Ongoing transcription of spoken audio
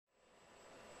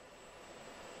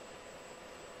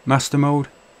Master Mode,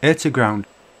 Air to Ground.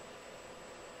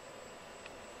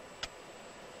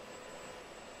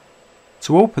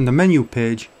 To open the menu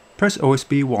page, press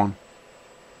OSB 1.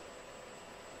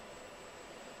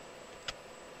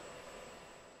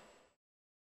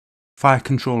 Fire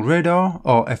Control Radar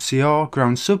or FCR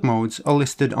ground submodes are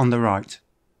listed on the right.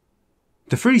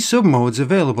 The three submodes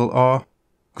available are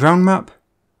Ground Map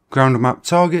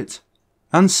Target,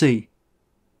 and C.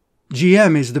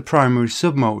 GM is the primary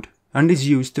submode and is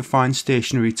used to find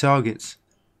stationary targets,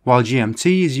 while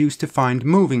GMT is used to find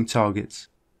moving targets.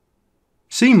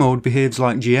 C mode behaves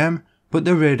like GM, but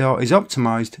the radar is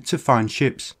optimized to find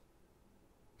ships.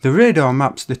 The radar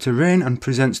maps the terrain and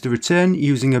presents the return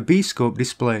using a B-scope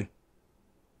display.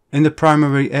 In the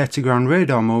primary air-to-ground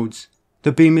radar modes,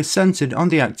 the beam is centered on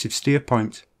the active steer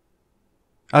point.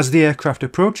 As the aircraft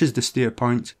approaches the steer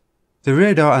point, the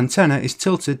radar antenna is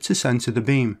tilted to center the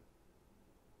beam.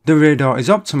 The radar is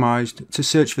optimized to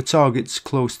search for targets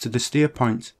close to the steer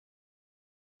point.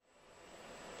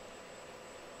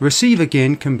 Receiver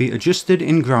gain can be adjusted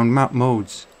in ground map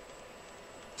modes.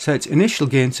 Set initial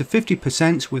gain to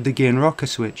 50% with the gain rocker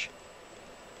switch.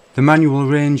 The manual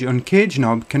range and cage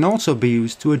knob can also be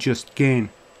used to adjust gain.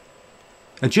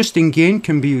 Adjusting gain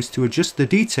can be used to adjust the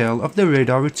detail of the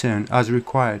radar return as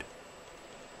required.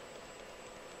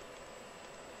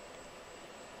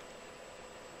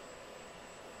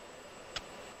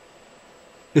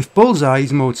 If bullseye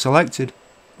is mode selected,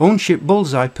 on-ship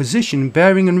bullseye position,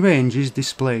 bearing and range is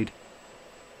displayed.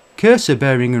 Cursor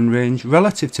bearing and range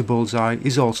relative to bullseye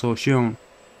is also shown.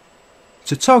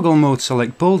 To toggle mode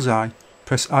select bullseye,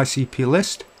 press ICP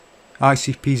list,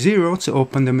 ICP 0 to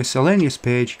open the miscellaneous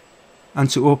page, and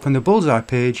to open the bullseye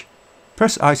page,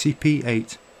 press ICP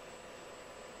 8.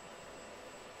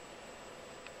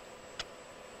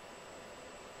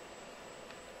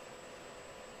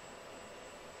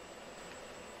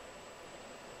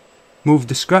 Move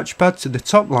the scratch pad to the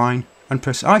top line and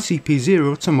press ICP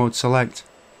 0 to mode select.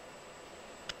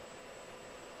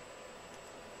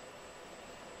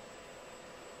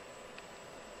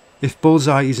 If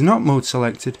bullseye is not mode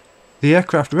selected, the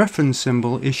aircraft reference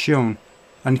symbol is shown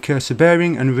and cursor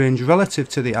bearing and range relative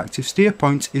to the active steer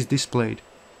point is displayed.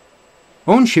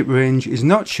 On-ship range is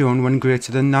not shown when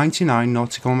greater than 99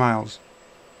 nautical miles.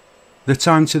 The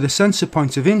time to the sensor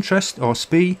point of interest or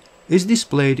SPI is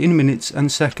displayed in minutes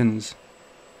and seconds.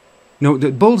 Note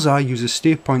that bullseye uses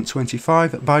steer point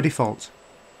 25 by default.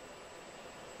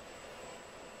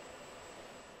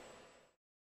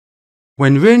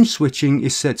 When range switching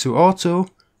is set to auto,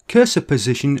 cursor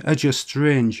position adjusts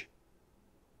range.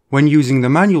 When using the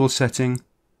manual setting,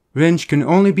 range can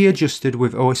only be adjusted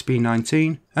with OSB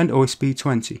 19 and OSB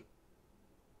 20.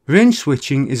 Range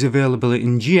switching is available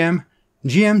in GM,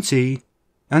 GMT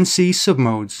and C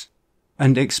submodes,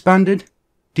 and expanded,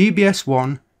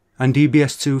 DBS1 and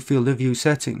DBS2 field of view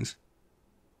settings.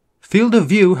 Field of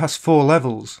view has 4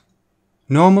 levels: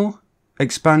 normal,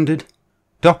 expanded,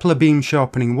 Doppler beam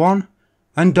sharpening 1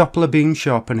 and Doppler beam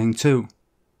sharpening 2.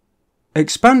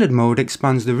 Expanded mode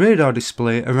expands the radar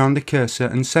display around the cursor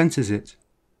and centers it.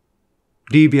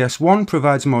 DBS1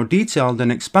 provides more detail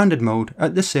than expanded mode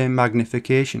at the same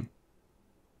magnification.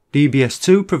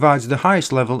 DBS2 provides the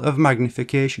highest level of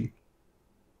magnification.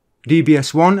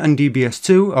 DBS1 and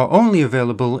DBS2 are only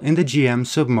available in the GM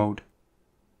submode.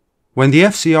 When the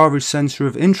FCR is Sensor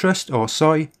of Interest or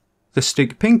SOI, the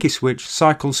stick pinky switch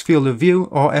cycles Field of View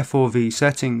or FOV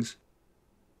settings.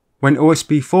 When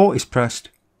OSB 4 is pressed,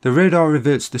 the radar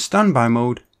reverts to standby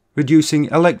mode, reducing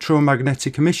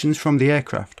electromagnetic emissions from the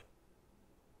aircraft.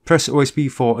 Press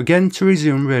OSB 4 again to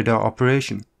resume radar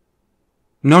operation.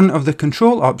 None of the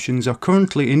control options are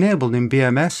currently enabled in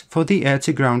BMS for the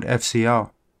air-to-ground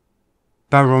FCR.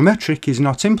 Barometric is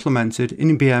not implemented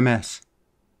in BMS.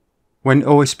 When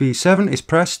OSB 7 is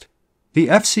pressed, the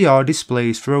FCR display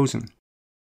is frozen.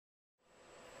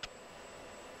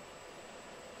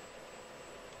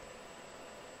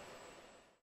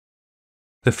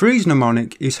 The freeze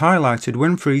mnemonic is highlighted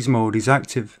when freeze mode is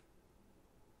active.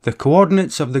 The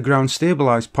coordinates of the ground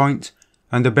stabilized point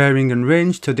and the bearing and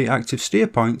range to the active steer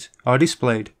point are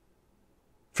displayed.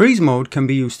 Freeze mode can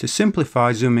be used to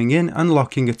simplify zooming in and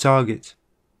locking a target.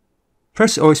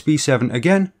 Press OSB 7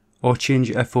 again or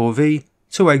change FOV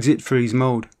to exit freeze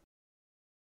mode.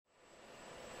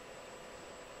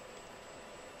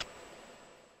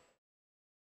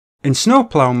 In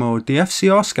Snowplow mode, the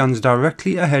FCR scans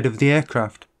directly ahead of the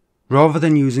aircraft, rather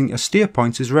than using a steer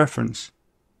point as reference.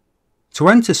 To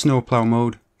enter Snowplow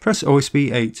mode, press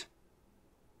OSB 8.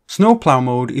 Snowplow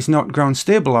mode is not ground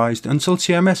stabilized until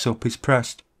TMS up is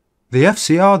pressed. The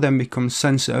FCR then becomes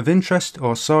Sensor of Interest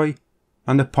or SOI,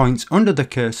 and the point under the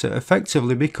cursor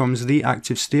effectively becomes the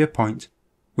active steer point,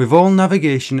 with all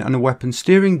navigation and weapon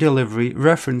steering delivery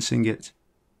referencing it.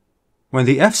 When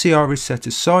the FCR is set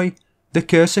as soy, the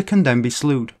cursor can then be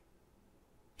slewed.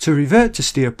 To revert to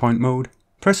steer point mode,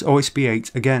 press OSB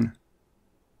 8 again.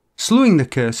 Slewing the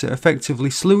cursor effectively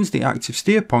slews the active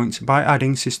steer point by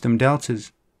adding system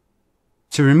deltas.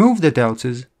 To remove the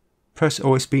deltas, press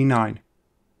OSB 9.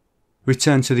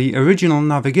 Return to the original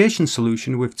navigation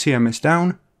solution with TMS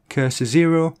down, cursor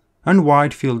 0 and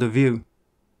wide field of view.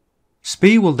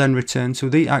 SPI will then return to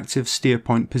the active steer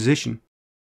point position.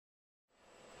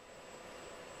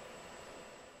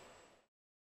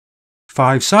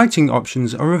 Five sighting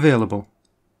options are available: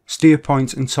 steer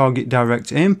point and target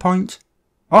direct aim point,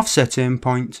 offset aim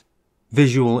point,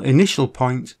 visual initial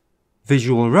point,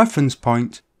 visual reference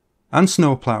point, and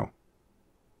snowplow.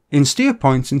 In steer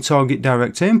point and target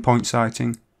direct aim point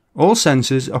sighting, all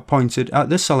sensors are pointed at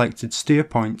the selected steer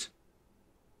point.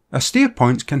 A steer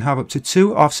point can have up to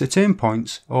 2 offset aim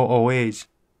points, or OAs.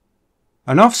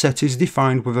 An offset is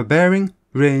defined with a bearing,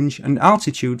 range and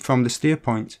altitude from the steer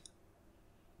point.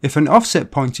 If an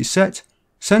offset point is set,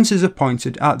 sensors are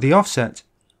pointed at the offset,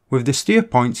 with the steer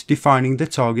point defining the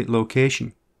target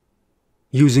location.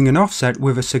 Using an offset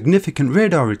with a significant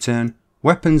radar return,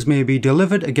 weapons may be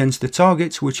delivered against the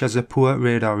target which has a poor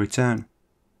radar return.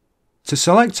 To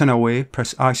select an OA,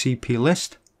 press ICP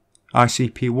list,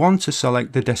 ICP1 to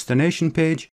select the destination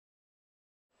page,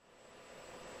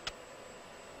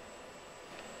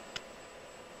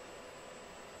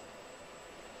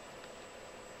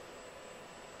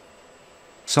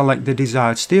 select the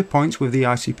desired steer point with the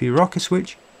ICP rocker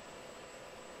switch,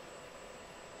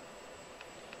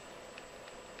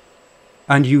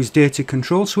 and use Data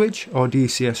Control Switch or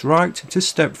DCS right to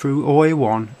step through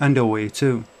OA1 and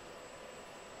OA2.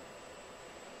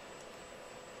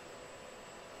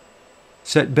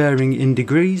 Set bearing in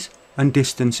degrees and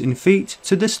distance in feet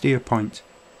to the steer point.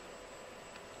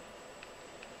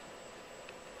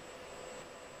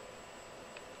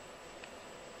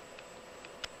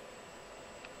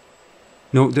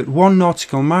 Note that 1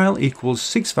 nautical mile equals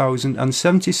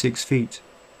 6,076 feet.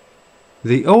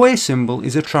 The OA symbol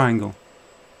is a triangle.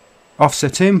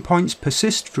 Offset aim points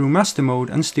persist through master mode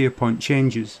and steer point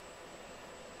changes.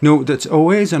 Note that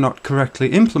OAs are not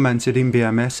correctly implemented in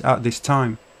BMS at this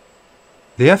time.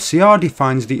 The FCR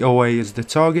defines the OA as the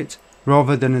target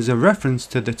rather than as a reference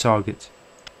to the target.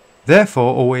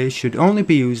 Therefore, OAs should only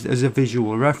be used as a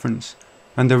visual reference,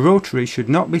 and the rotary should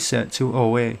not be set to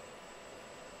OA.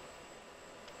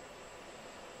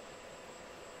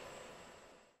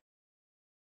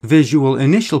 Visual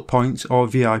Initial Point or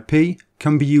VIP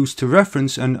can be used to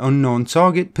reference an unknown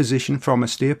target position from a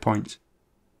steer point.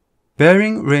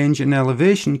 Bearing, range and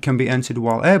elevation can be entered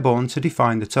while airborne to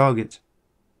define the target.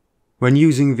 When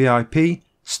using VIP,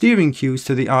 steering cues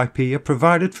to the IP are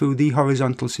provided through the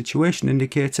Horizontal Situation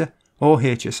Indicator or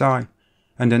HSI,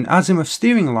 and an azimuth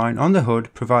steering line on the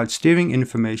HUD provides steering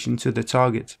information to the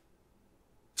target.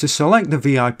 To select the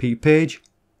VIP page,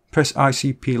 press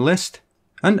ICP list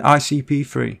and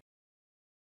ICP3.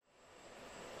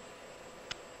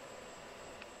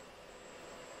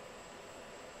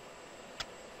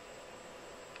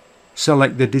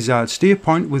 Select the desired steer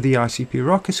point with the ICP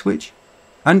rocker switch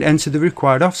and enter the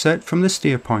required offset from the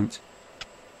steer point.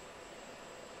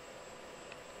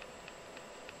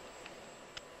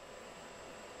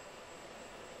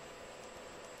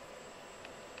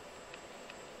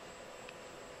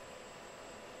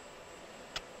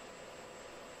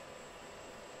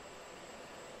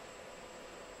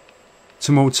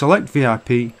 To mode select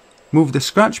VIP, move the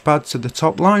scratch pad to the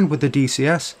top line with the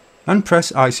DCS and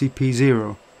press ICP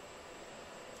 0.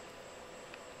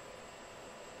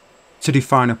 To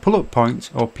define a pull-up point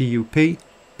or PUP,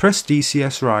 press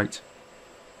DCS right.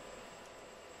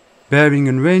 Bearing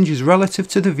and range is relative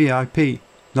to the VIP,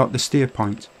 not the steer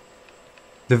point.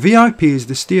 The VIP is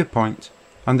the steer point,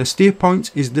 and the steer point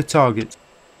is the target.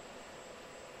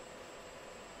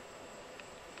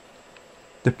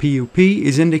 The PUP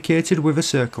is indicated with a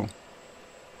circle.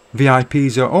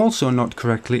 VIPs are also not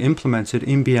correctly implemented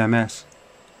in BMS.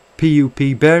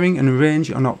 PUP bearing and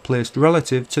range are not placed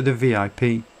relative to the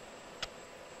VIP.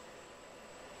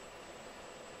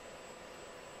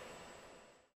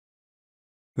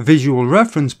 Visual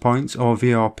Reference Point or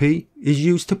VRP is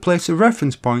used to place a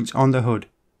reference point on the HUD,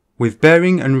 with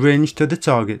bearing and range to the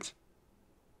target.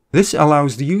 This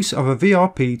allows the use of a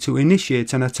VRP to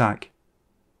initiate an attack.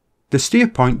 The steer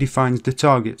point defines the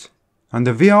target, and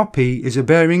the VRP is a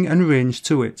bearing and range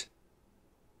to it.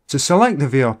 To select the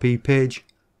VRP page,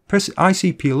 press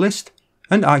ICP list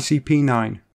and ICP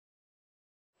 9.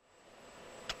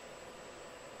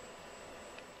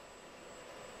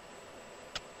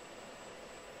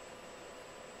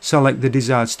 select the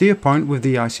desired steer point with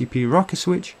the ICP rocker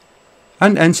switch,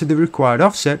 and enter the required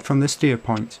offset from the steer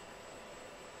point.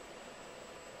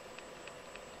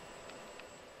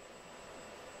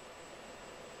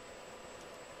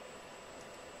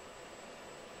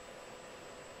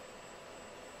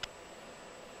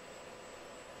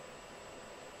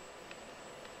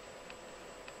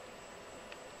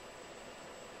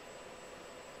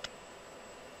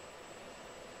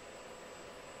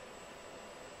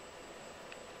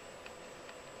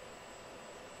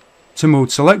 To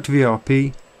mode select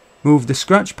VRP, move the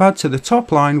scratch pad to the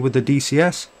top line with the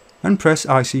DCS and press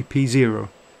ICP 0.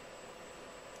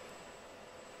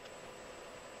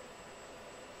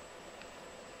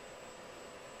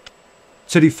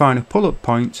 To define a pull-up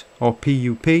point, or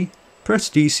PUP,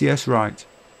 press DCS right.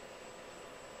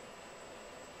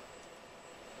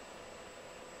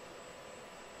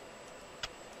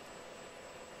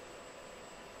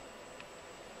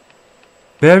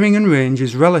 Bearing and range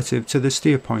is relative to the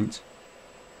steer point.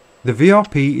 The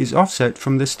VRP is offset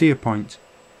from the steer point.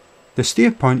 The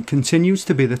steer point continues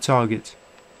to be the target.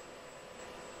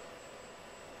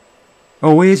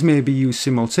 OAs may be used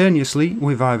simultaneously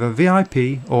with either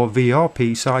VIP or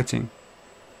VRP sighting.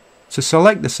 To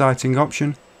select the sighting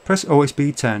option, press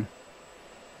OSB 10.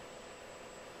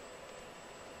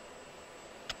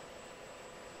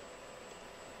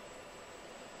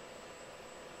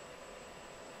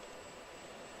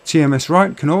 TMS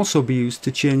right can also be used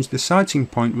to change the sighting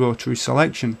point rotary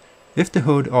selection if the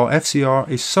HUD or FCR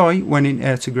is SOI when in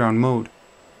air-to-ground mode.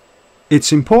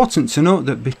 It's important to note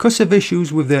that because of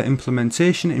issues with their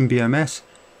implementation in BMS,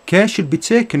 care should be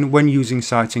taken when using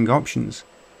sighting options.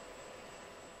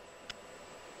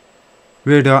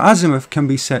 Radar azimuth can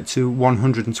be set to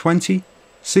 120,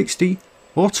 60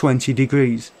 or 20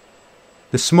 degrees.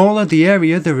 The smaller the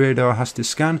area the radar has to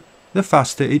scan, the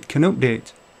faster it can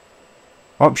update.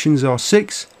 Options are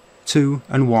 6, 2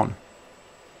 and 1.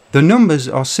 The numbers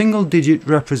are single-digit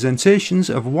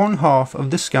representations of 1/2 of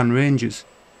the scan ranges.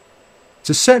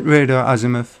 To set radar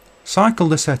azimuth, cycle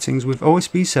the settings with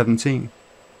OSB 17.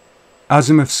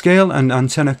 Azimuth scale and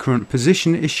antenna current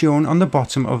position is shown on the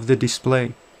bottom of the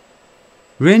display.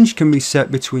 Range can be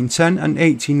set between 10 and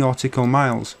 80 nautical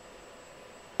miles.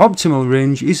 Optimal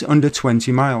range is under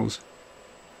 20 miles.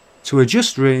 To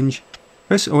adjust range,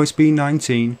 press OSB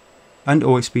 19 and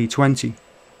OSB 20.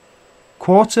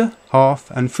 Quarter, half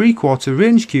and 3/4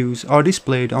 range cues are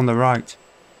displayed on the right.